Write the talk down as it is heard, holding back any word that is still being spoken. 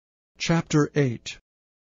Chapter 8.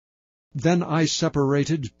 Then I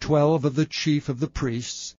separated 12 of the chief of the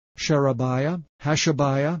priests, Sherebiah,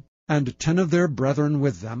 Hashabiah, and 10 of their brethren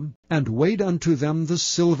with them, and weighed unto them the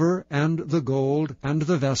silver and the gold and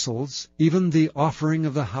the vessels, even the offering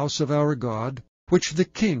of the house of our God, which the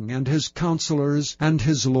king and his counselors and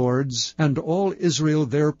his lords and all Israel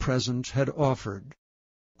there present had offered.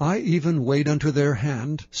 I even weighed unto their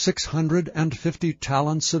hand 650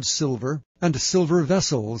 talents of silver, and silver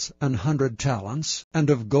vessels 100 talents, and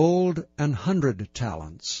of gold 100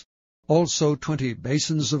 talents. Also 20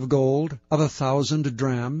 basins of gold, of 1,000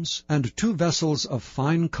 drams, and 2 vessels of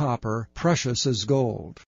fine copper, precious as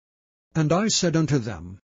gold. And I said unto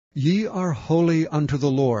them, Ye are holy unto the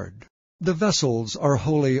Lord. The vessels are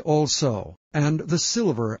holy also, and the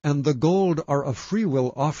silver and the gold are a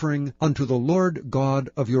freewill offering unto the Lord God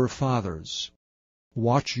of your fathers.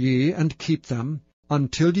 Watch ye and keep them,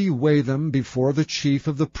 until ye weigh them before the chief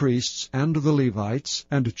of the priests and the Levites,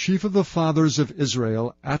 and chief of the fathers of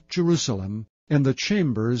Israel at Jerusalem, in the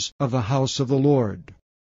chambers of the house of the Lord.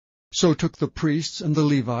 So took the priests and the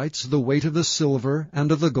Levites the weight of the silver and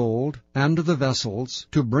of the gold and the vessels,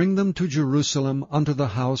 to bring them to Jerusalem unto the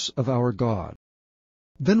house of our God.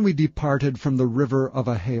 Then we departed from the river of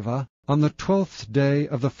Ahava on the 12th day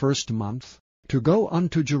of the 1st month, to go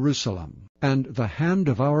unto Jerusalem. And the hand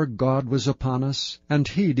of our God was upon us, and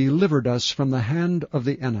he delivered us from the hand of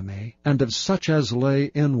the enemy, and of such as lay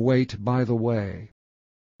in wait by the way.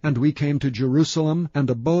 And we came to Jerusalem, and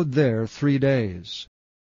abode there 3 days.